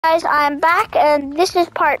Guys, I'm back and this is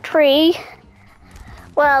part 3.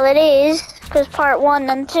 Well, it is because part 1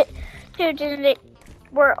 and 2 didn't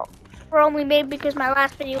were only made because my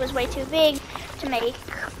last video was way too big to make.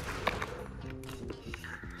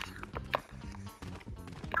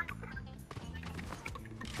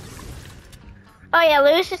 Oh yeah,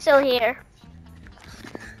 Lewis is still here.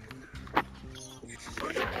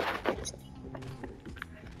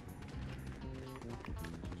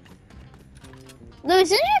 Lewis,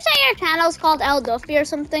 didn't you say your channel's called El Duffy or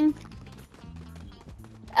something?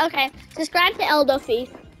 Okay, subscribe to El Duffy.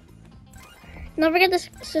 Don't forget to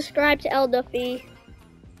subscribe to El Duffy.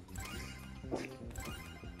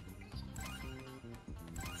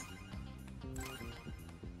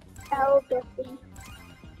 El Duffy.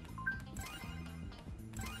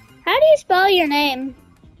 How do you spell your name?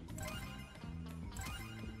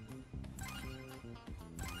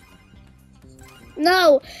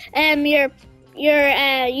 No, your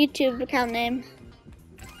YouTube account name.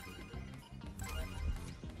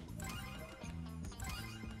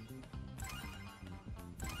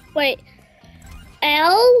 Wait,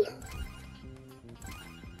 L?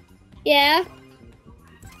 Yeah.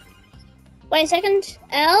 Wait a second,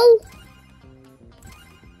 L?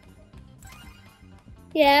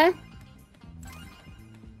 Yeah.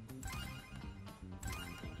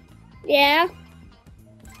 Yeah.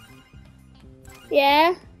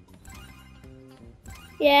 Yeah.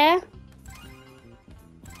 Yeah.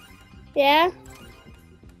 Yeah.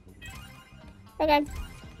 Okay.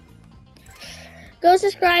 Go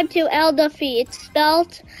subscribe to El Duffy. It's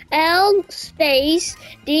spelled L space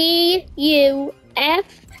D-U-F-F-Y.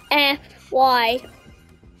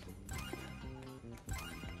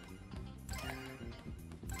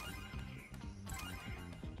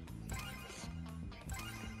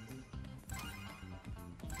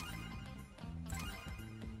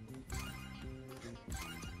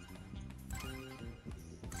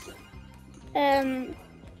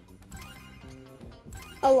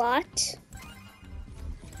 A lot.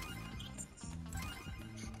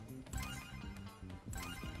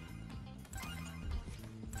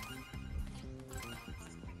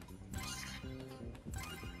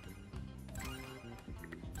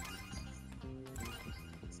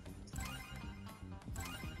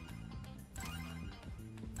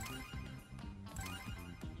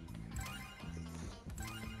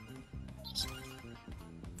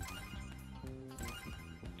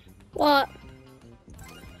 What?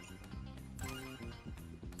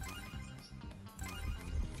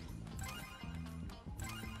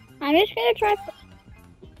 I'm just gonna try.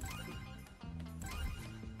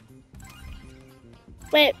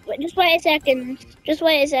 Wait, just wait a second. Just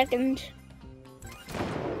wait a second.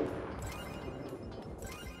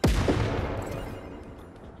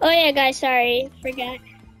 Oh yeah, guys, sorry, forgot.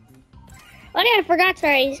 Oh yeah, I forgot,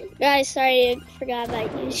 sorry. Guys, sorry, I forgot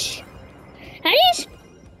about you. How do you...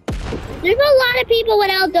 There's a lot of people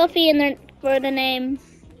with El Duffy in their, for the name.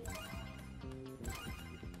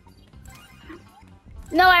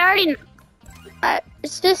 No, I already...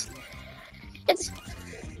 it's...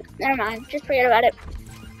 Never mind, just forget about it.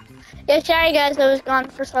 Yeah, sorry guys, I was gone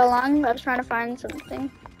for so long. I was trying to find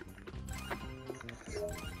something.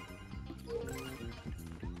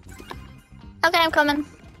 Okay, I'm coming.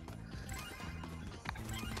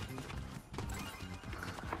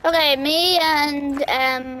 Okay, me and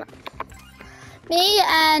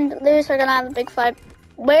Lewis are gonna have a big fight.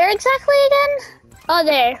 Where exactly again? Oh,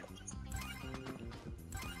 there.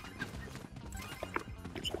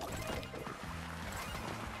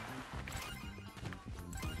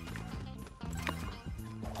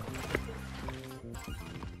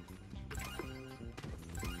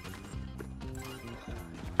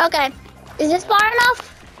 Okay, is this far enough?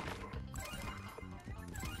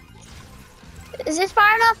 Is this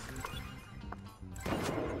far enough?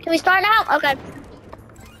 Can we start now? Okay.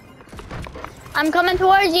 I'm coming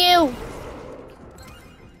towards you.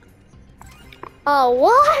 Oh,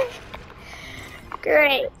 what?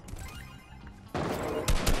 Great.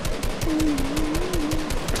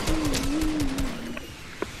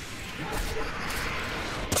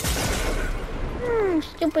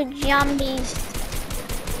 Stupid zombies.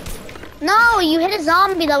 No, you hit a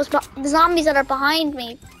zombie that was the zombies that are behind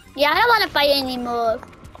me. Yeah, I don't want to fight anymore.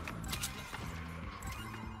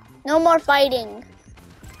 No more fighting.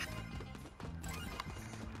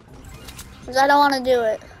 Because I don't want to do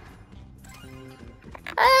it.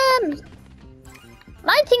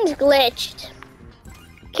 My thing's glitched.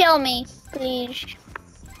 Kill me, please.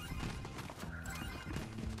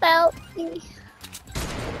 Help me.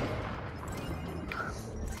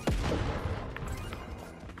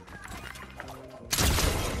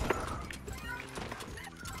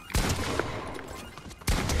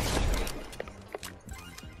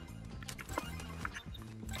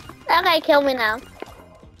 Okay, kill me now.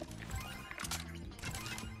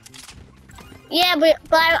 Yeah, but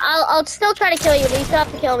I'll still try to kill you, but you still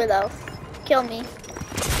have to kill me though. Kill me.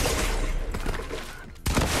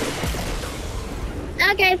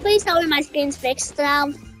 Okay, please tell me my screen's fixed now.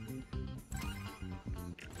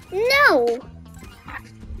 No!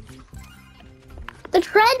 The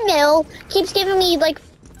treadmill keeps giving me, like,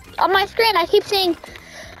 on my screen, I keep seeing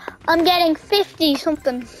I'm getting 50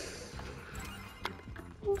 something.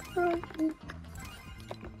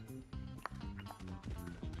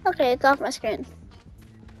 Okay, it's off my screen.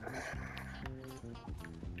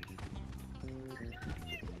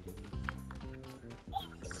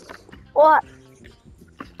 What?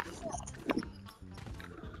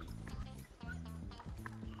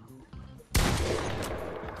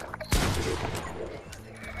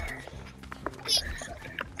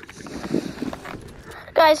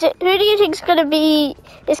 Guys, who do you think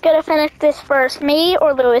is gonna finish this first, me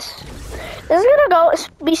or Lewis? This is gonna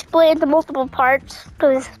be split into multiple parts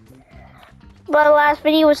because my last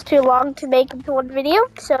video was too long to make into one video,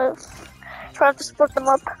 so try to split them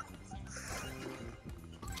up.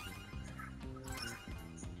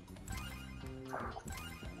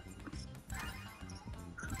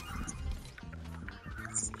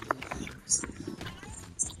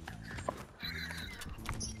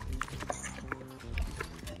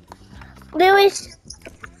 Lewis.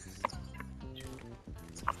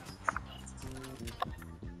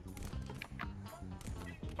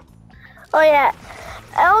 Oh yeah,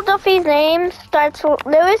 L Duffy's name starts with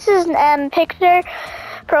Lewis's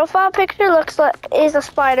profile picture is a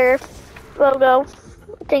spider logo.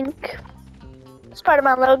 I think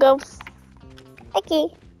Spider-Man logo. Okay.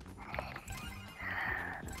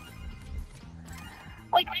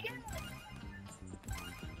 Wait,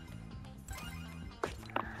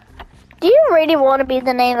 do you really want to be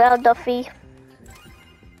the name L Duffy?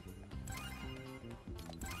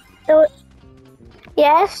 So,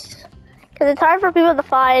 yes, because it's hard for people to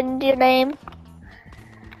find your name.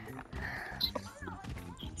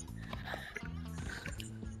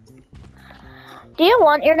 Do you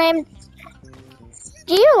want your name?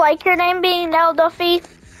 Do you like your name being L Duffy?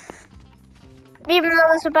 Even though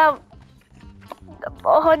there's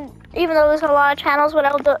even though there's a lot of channels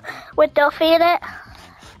with Duffy in it.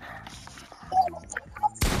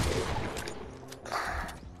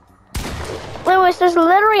 Lewis, there's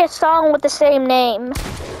literally a song with the same name.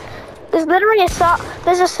 There's literally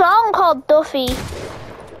there's a song called Duffy.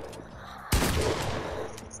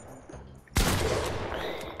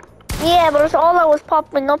 Yeah, but it's all that was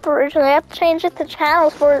popping up originally. I have to change it to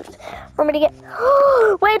channels for me to get.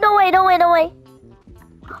 Wait, no way.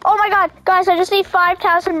 Oh my god, guys, I just need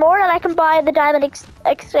 5,000 more and I can buy the diamond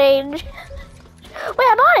exchange. Wait,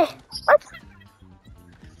 I bought it. What?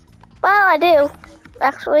 Well, I do,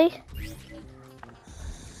 actually.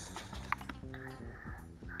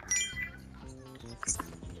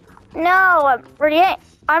 No,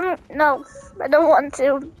 no, I don't want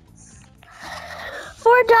to.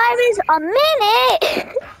 4 diamonds a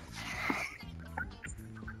minute!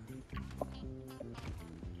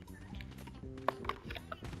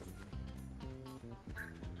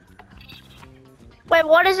 Wait,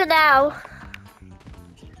 what is it now?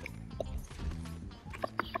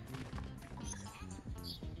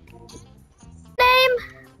 Name?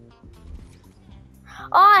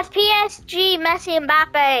 Oh, it's PSG, Messi, and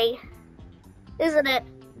Mbappe. Isn't it?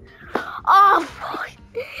 Oh, boy.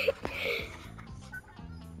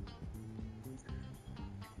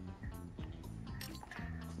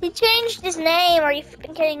 He changed his name, are you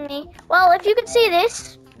freaking kidding me? Well, if you can see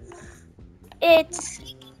this, it's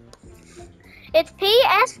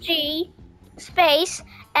PSG space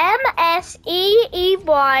MSEEY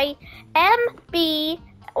MB,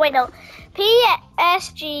 wait no,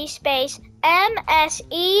 PSG space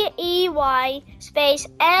MSEEY space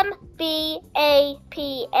MBAPA.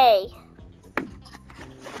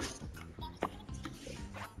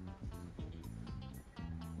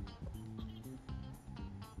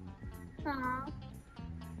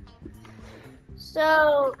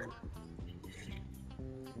 So,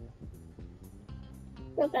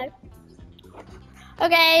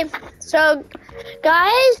 okay, so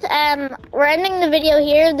guys, we're ending the video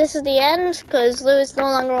here. This is the end because Lewis no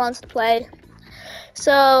longer wants to play.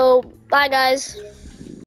 So, bye guys.